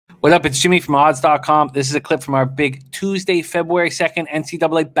What up? It's Jimmy from odds.com. This is a clip from our big Tuesday, February 2nd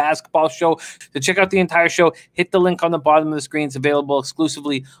NCAA basketball show. To check out the entire show, hit the link on the bottom of the screen. It's available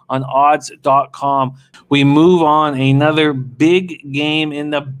exclusively on odds.com. We move on. Another big game in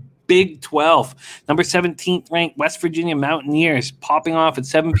the Big 12. Number 17th ranked West Virginia Mountaineers popping off at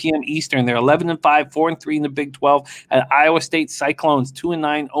 7 p.m. Eastern. They're 11-5, 4-3 in the Big 12. At Iowa State Cyclones,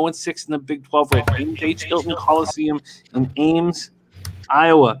 2-9, 0-6 in the Big 12. At Hilton Coliseum in Ames,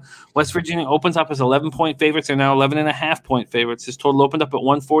 Iowa. West Virginia opens up as 11-point favorites. They're now 11.5-point favorites. This total opened up at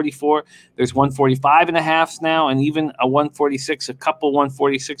 144. There's 145.5s now, and even a 146. A couple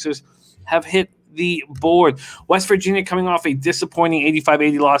 146ers have hit the board. West Virginia coming off a disappointing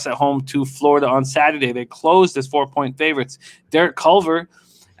 85-80 loss at home to Florida on Saturday. They closed as 4-point favorites. Derek Culver,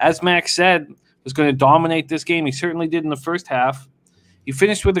 as Max said, was going to dominate this game. He certainly did in the first half. He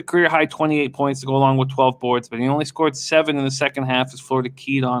finished with a career-high 28 points to go along with 12 boards, but he only scored 7 in the second half as Florida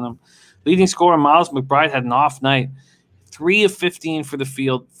keyed on him. Leading scorer Miles McBride had an off night. 3 of 15 from the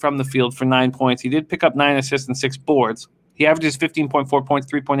field for 9 points. He did pick up 9 assists and 6 boards. He averages 15.4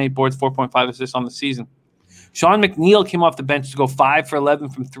 points, 3.8 boards, 4.5 assists on the season. Sean McNeil came off the bench to go 5 for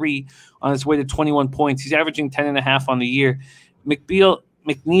 11 from 3 on his way to 21 points. He's averaging 10.5 on the year. McNeil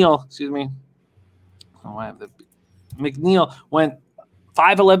went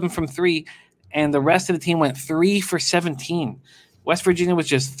 5-11 from 3, and the rest of the team went 3 for 17. West Virginia was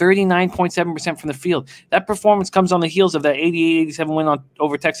just 39.7% from the field. That performance comes on the heels of that 88-87 win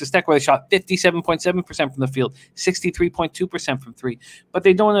over Texas Tech, where they shot 57.7% from the field, 63.2% from 3. But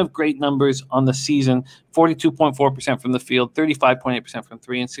they don't have great numbers on the season, 42.4% from the field, 35.8% from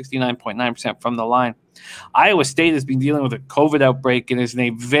 3, and 69.9% from the line. Iowa State has been dealing with a COVID outbreak and is in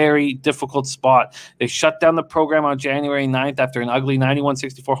a very difficult spot. They shut down the program on January 9th after an ugly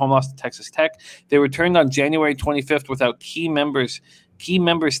 91-64 home loss to Texas Tech. They returned on January 25th without key members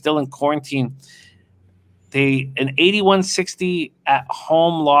still in quarantine. An 81-60 at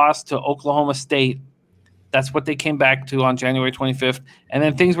home loss to Oklahoma State. That's what they came back to on January 25th. And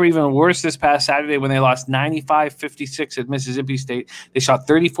then things were even worse this past Saturday when they lost 95-56 at Mississippi State. They shot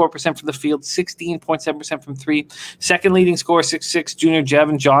 34% from the field, 16.7% from 3. Second leading scorer, 6'6", junior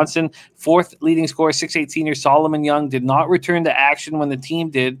Jevin Johnson. Fourth leading scorer, 6'8", senior Solomon Young did not return to action when the team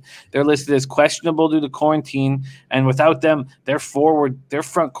did. They're listed as questionable due to quarantine. And without them, their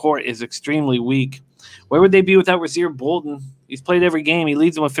front court is extremely weak. Where would they be without Rasir Bolton? He's played every game. He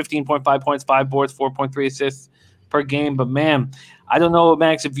leads them with 15.5 points, 5 boards, 4.3 assists per game. But, man, I don't know,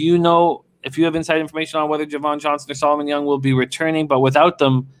 Max, if you have inside information on whether Javon Johnson or Solomon Young will be returning. But without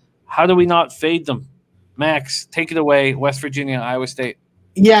them, how do we not fade them? Max, take it away. West Virginia, Iowa State.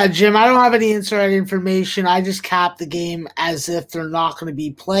 Yeah, Jim, I don't have any inside information. I just capped the game as if they're not going to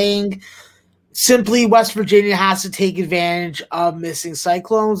be playing. Simply, West Virginia has to take advantage of missing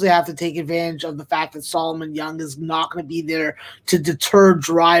Cyclones. They have to take advantage of the fact that Solomon Young is not going to be there to deter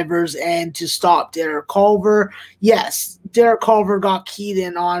drivers and to stop Derek Culver. Yes, Derek Culver got keyed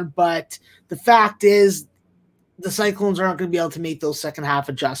in on, but the fact is the Cyclones aren't going to be able to make those second half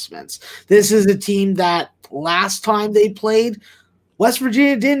adjustments. This is a team that last time they played, West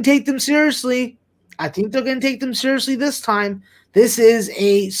Virginia didn't take them seriously. I think they're going to take them seriously this time. This is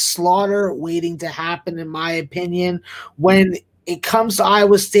a slaughter waiting to happen, in my opinion. When it comes to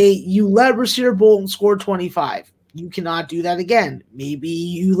Iowa State, you let Rasir Bolton score 25. You cannot do that again. Maybe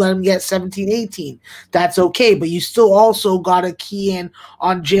you let him get 17, 18. That's okay, but you still also got to key in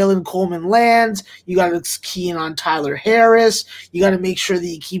on Jalen Coleman-Lands. You got to key in on Tyler Harris. You got to make sure that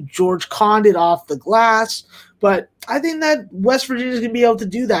you keep George Condit off the glass. But I think that West Virginia is going to be able to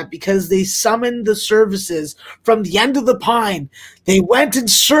do that because they summoned the services from the end of the pine. They went and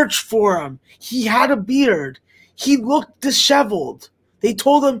searched for him. He had a beard. He looked disheveled. They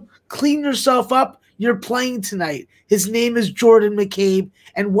told him, clean yourself up. You're playing tonight. His name is Jordan McCabe.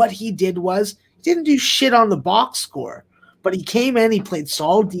 And what he did was he didn't do shit on the box score. But he came in. He played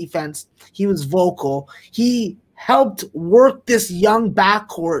solid defense. He was vocal. He helped work this young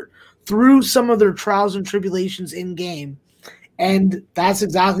backcourt through some of their trials and tribulations in game. And that's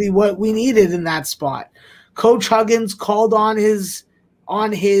exactly what we needed in that spot. Coach Huggins called on his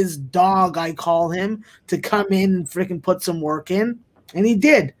dog, I call him, to come in and freaking put some work in. And he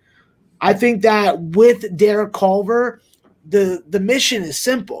did. I think that with Derek Culver, the mission is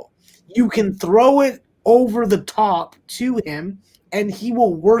simple. You can throw it over the top to him, and he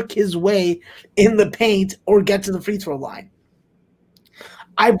will work his way in the paint or get to the free throw line.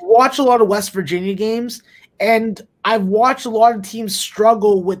 I've watched a lot of West Virginia games, and I've watched a lot of teams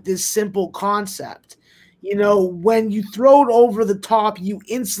struggle with this simple concept. You know, when you throw it over the top, you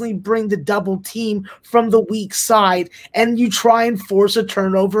instantly bring the double team from the weak side and you try and force a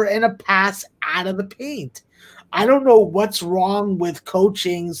turnover and a pass out of the paint. I don't know what's wrong with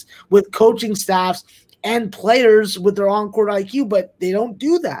coaching staffs and players with their on-court IQ, but they don't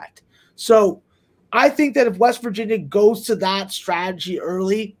do that. So I think that if West Virginia goes to that strategy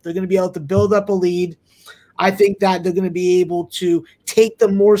early, they're going to be able to build up a lead. I think that they're going to be able to take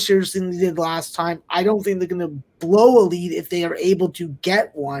them more seriously than they did last time. I don't think they're going to blow a lead if they are able to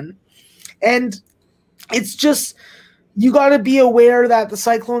get one. And it's just, you got to be aware that the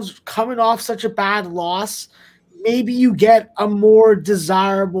Cyclones coming off such a bad loss, maybe you get a more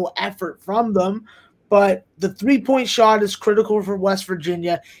desirable effort from them. But the 3-point shot is critical for West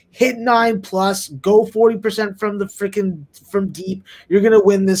Virginia. Hit 9+, go 40% from deep. You're gonna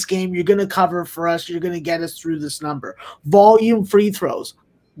win this game. You're gonna cover for us. You're gonna get us through this number. Volume free throws.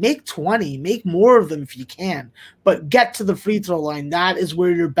 Make 20. Make more of them if you can. But get to the free throw line. That is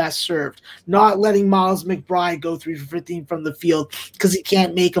where you're best served. Not letting Miles McBride go 3 for 15 from the field because he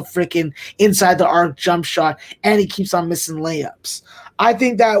can't make a freaking inside the arc jump shot and he keeps on missing layups. I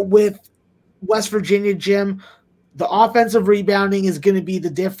think that with West Virginia, Jim, the offensive rebounding is going to be the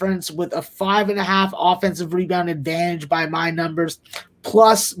difference with a 5.5 offensive rebound advantage by my numbers,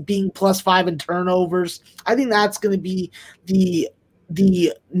 plus being +5 in turnovers. I think that's going to be the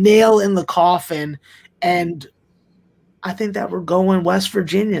nail in the coffin, and I think that we're going West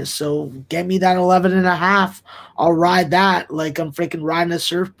Virginia. So get me that 11.5. I'll ride that like I'm freaking riding a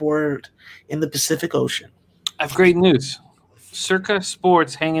surfboard in the Pacific Ocean. I have great news. Circa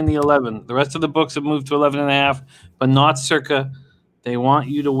Sports hanging the 11. The rest of the books have moved to 11.5, but not Circa. They want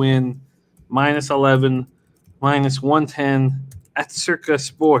you to win -11, -110 at Circa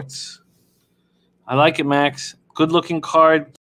Sports. I like it, Max. Good looking card.